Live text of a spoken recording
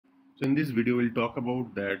So in this video, we'll talk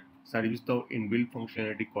about that ServiceNow inbuilt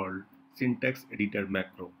functionality called syntax editor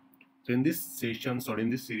macro. So in this sessions or in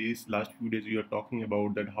this series, last few days we are talking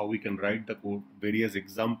about that how we can write the code, various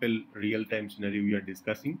example real-time scenario we are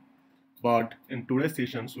discussing. But in today's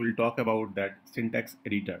sessions, we'll talk about that syntax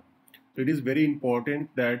editor. So it is very important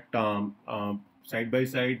that side by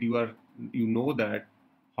side you know that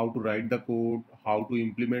how to write the code, how to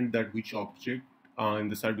implement that which object in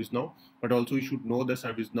the ServiceNow, but also you should know the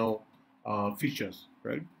ServiceNow features,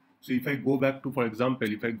 right? So if I go back to, for example,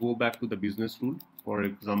 if I go back to the business rule, for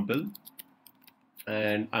example,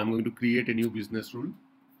 and I'm going to create a new business rule.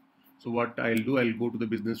 So what I'll do, I'll go to the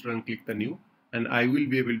business rule and click the new, and I will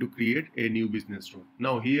be able to create a new business rule.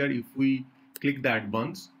 Now here, if we click the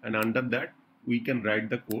advanced, and under that, we can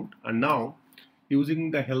write the code. And now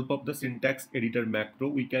using the help of the syntax editor macro,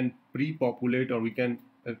 we can pre-populate or we can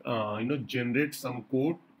generate some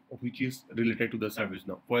code which is related to the service.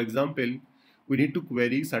 Now, for example, we need to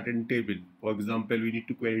query certain table. For example, we need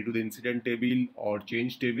to query to the incident table or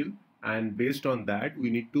change table, and based on that, we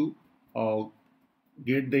need to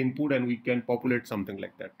get the input and we can populate something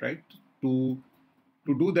like that, right? To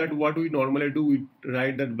do that, what we normally do, we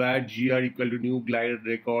write that var gr equal to new glide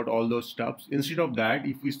record, all those stuffs. Instead of that,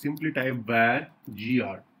 if we simply type var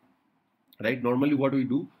gr, right? Normally what we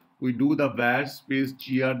do the var space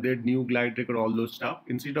gr, that new glide record, all those stuff.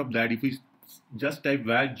 Instead of that, if we just type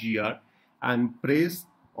var gr and press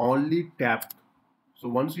only tab, so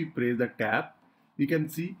once we press the tab, you can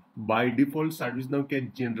see by default ServiceNow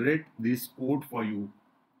can generate this code for you.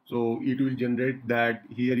 So it will generate that.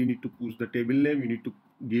 Here you need to push the table name, you need to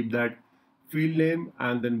give that field name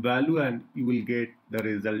and then value, and you will get the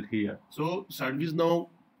result here. So ServiceNow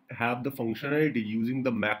have the functionality using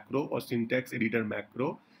the macro or syntax editor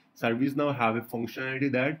macro. ServiceNow have a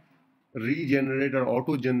functionality that regenerate or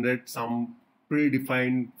auto generate some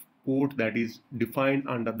predefined code that is defined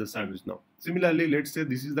under the ServiceNow. Similarly, let's say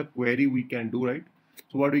this is the query we can do, right?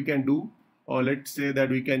 So what we can do, or let's say that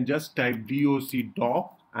we can just type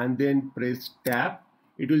doc and then press tab.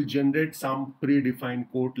 It will generate some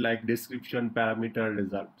predefined code like description, parameter,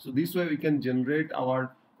 result. So this way we can generate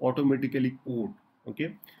our automatically code.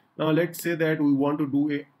 Okay. Now let's say that we want to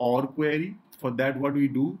do a OR query. For that, what we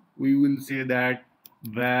do, we will say that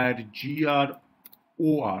var gr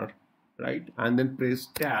or, right, and then press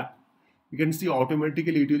tab. You can see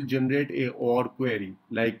automatically it will generate a OR query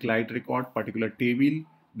like glide record particular table.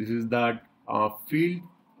 This is that field,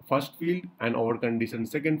 first field, and OR condition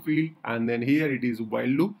second field, and then here it is while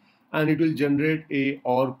loop, and it will generate a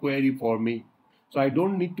OR query for me. So I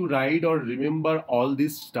don't need to write or remember all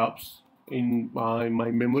these stuffs in my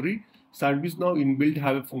memory. ServiceNow inbuilt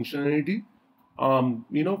have a functionality.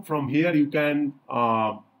 From here you can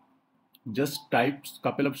just type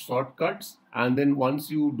couple of shortcuts, and then once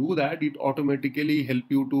you do that, it automatically help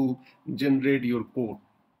you to generate your code.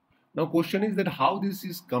 Now question is that how this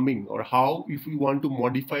is coming, or how if we want to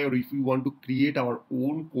modify or if we want to create our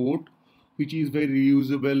own code which is very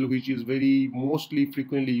reusable, which is very mostly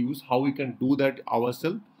frequently used, how we can do that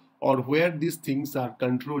ourselves, or where these things are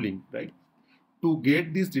controlling, right? To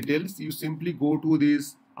get these details, you simply go to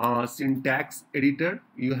this syntax editor.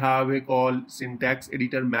 You have a call syntax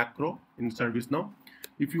editor macro in ServiceNow.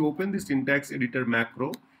 If you open the syntax editor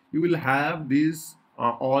macro, you will have these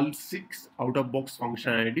all 6 out-of-box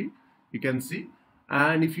functionality you can see.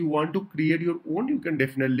 And if you want to create your own, you can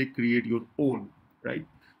definitely create your own, right?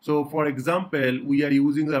 So for example, we are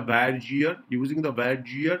using the var gr. Using the var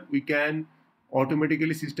gr, we can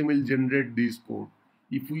automatically system will generate this code.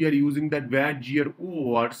 If we are using that var gr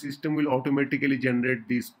or, system will automatically generate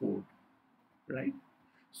this code, right?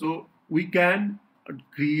 So we can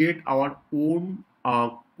create our own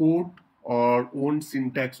code or own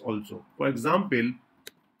syntax also. For example,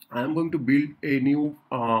 I am going to build a new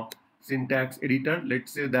syntax editor.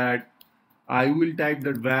 Let's say that I will type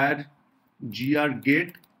that var gr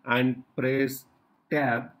get and press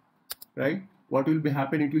tab, right? What will be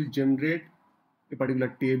happen? It will generate a particular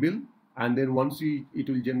table, and then once it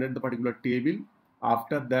will generate the particular table.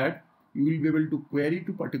 After that, you will be able to query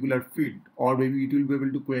to particular field, or maybe it will be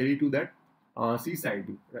able to query to that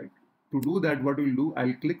CSID, right? To do that, what we'll do,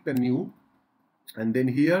 I'll click the new, and then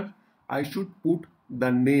here I should put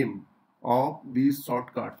the name of this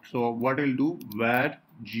shortcut. So what I'll do, var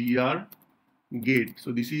gr get.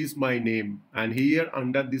 So this is my name, and here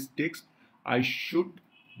under this text I should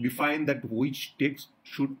define that which text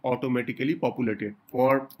should automatically populate it.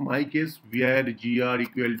 For my case, var gr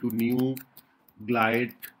equal to new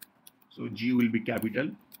glide, so G will be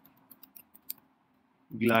capital,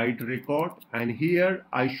 glide record, and here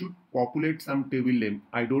I should populate some table name.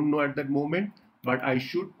 I don't know at that moment, but I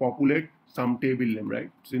should populate some table name, right?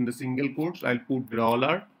 So in the single quotes, I'll put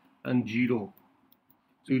dollar and 0.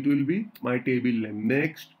 So it will be my table name.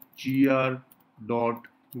 Next, gr dot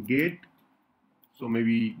get. So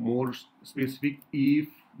maybe more specific, if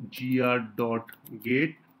gr dot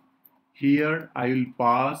get, here I will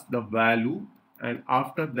pass the value, and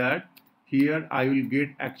after that here I will get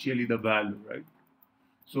actually the value, right?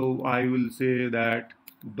 So I will say that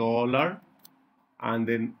dollar and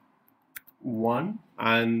then 1,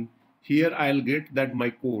 and here I'll get that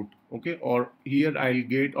my code, okay, or here I'll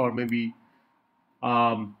get, or maybe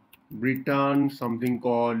return something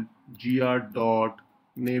called gr dot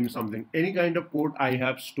name something, any kind of code I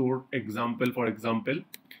have stored. Example, for example,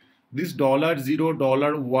 this $0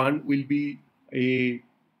 $1 will be a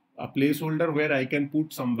placeholder where I can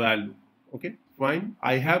put some value. Okay, fine.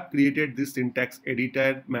 I have created this syntax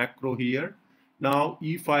editor macro here. Now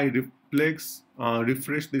if I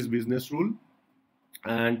refresh this business rule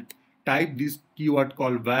and type this keyword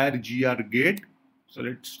called var gr get, so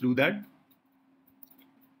let's do that.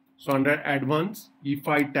 So under advanced, if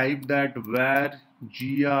I type that var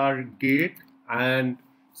gr get and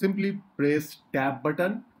simply press tab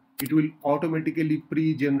button, it will automatically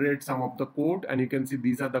pre-generate some of the code, and you can see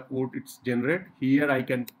these are the code it's generate. Here I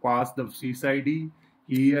can pass the sysID,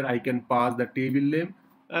 here I can pass the table name,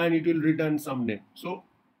 and it will return some name. So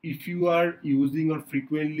if you are using, or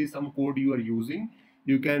frequently some code you are using,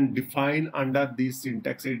 you can define under this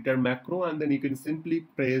syntax editor macro, and then you can simply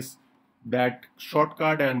press that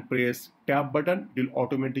shortcut and press tab button. It will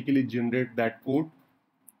automatically generate that code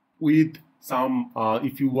with some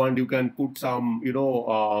if you want, you can put some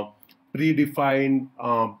predefined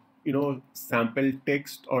sample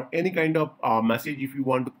text or any kind of message. If you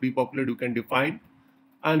want to pre-populate, you can define,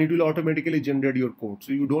 and it will automatically generate your code.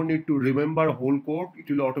 So you don't need to remember whole code. It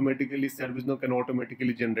will automatically, ServiceNow can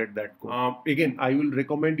automatically generate that code. Again, I will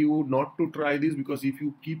recommend you not to try this, because if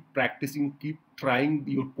you keep practicing, keep trying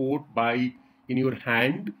your code by in your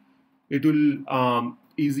hand, it will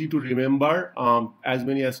easy to remember as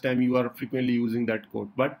many as time you are frequently using that code.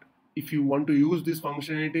 But if you want to use this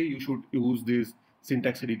functionality, you should use this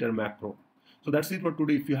syntax editor macro. So that's it for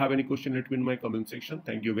today. If you have any question, let me know in my comment section.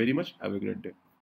 Thank you very much. Have a great day.